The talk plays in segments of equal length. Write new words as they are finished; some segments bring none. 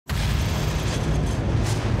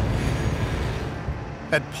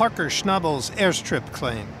At Parker Schnabel's airstrip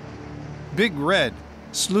claim, Big Red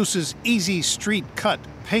sluices easy street cut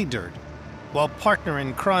pay dirt, while partner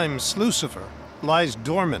in crime Slucifer lies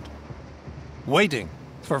dormant, waiting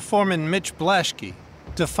for foreman Mitch Blaschke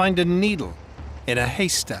to find a needle in a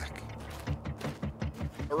haystack.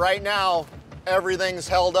 Right now, everything's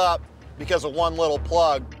held up because of one little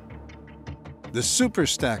plug. The super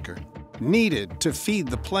stacker, needed to feed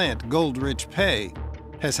the plant gold-rich pay,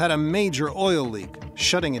 has had a major oil leak,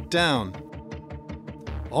 shutting it down.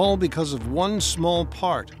 All because of one small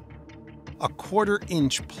part, a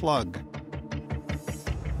 1/4-inch plug.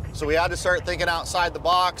 So we had to start thinking outside the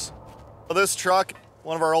box. Well, this truck,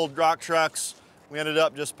 one of our old rock trucks, we ended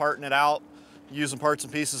up just parting it out, using parts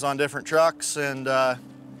and pieces on different trucks, and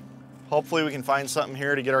hopefully we can find something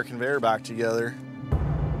here to get our conveyor back together.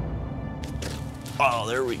 Oh,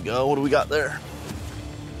 there we go. What do we got there?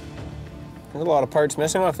 There's a lot of parts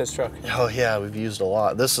missing off this truck. Oh yeah, we've used a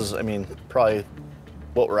lot. This is, I mean, probably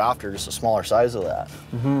what we're after, just a smaller size of that.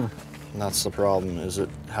 Mm-hmm. And that's the problem, is it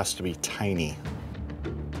has to be tiny.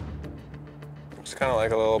 It's kind of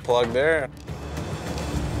like a little plug there.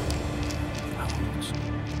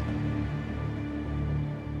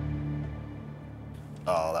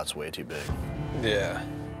 Oh, that's way too big. Yeah.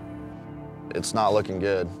 It's not looking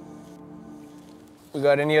good. We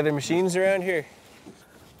got any other machines around here?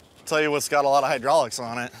 I'll tell you what's got a lot of hydraulics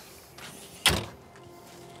on it.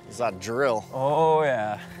 Is that drill. Oh,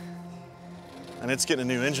 yeah. And it's getting a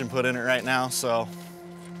new engine put in it right now, so.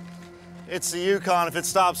 It's the Yukon. If it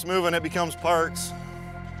stops moving, it becomes parts.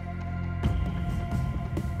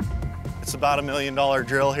 It's about $1 million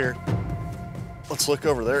drill here. Let's look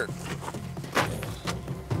over there.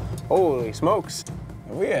 Holy smokes.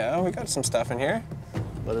 Oh, yeah, we got some stuff in here.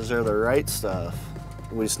 But is there the right stuff?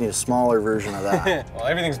 We just need a smaller version of that. Well,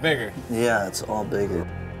 everything's bigger. Yeah, it's all bigger.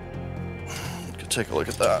 Could take a look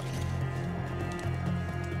at that.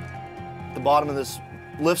 The bottom of this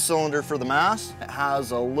lift cylinder for the mast, it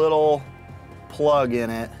has a little plug in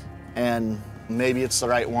it, and maybe it's the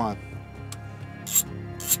right one.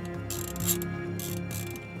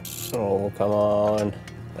 Oh, come on.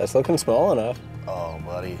 That's looking small enough. Oh,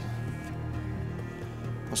 buddy.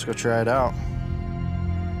 Let's go try it out.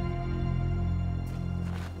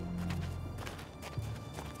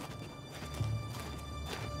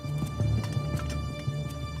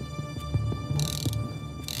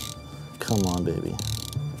 Come on, baby.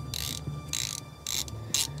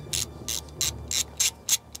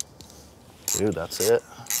 Dude, that's it.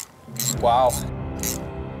 Wow.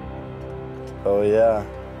 Oh, yeah.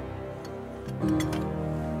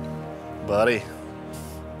 Buddy.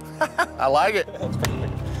 I like it.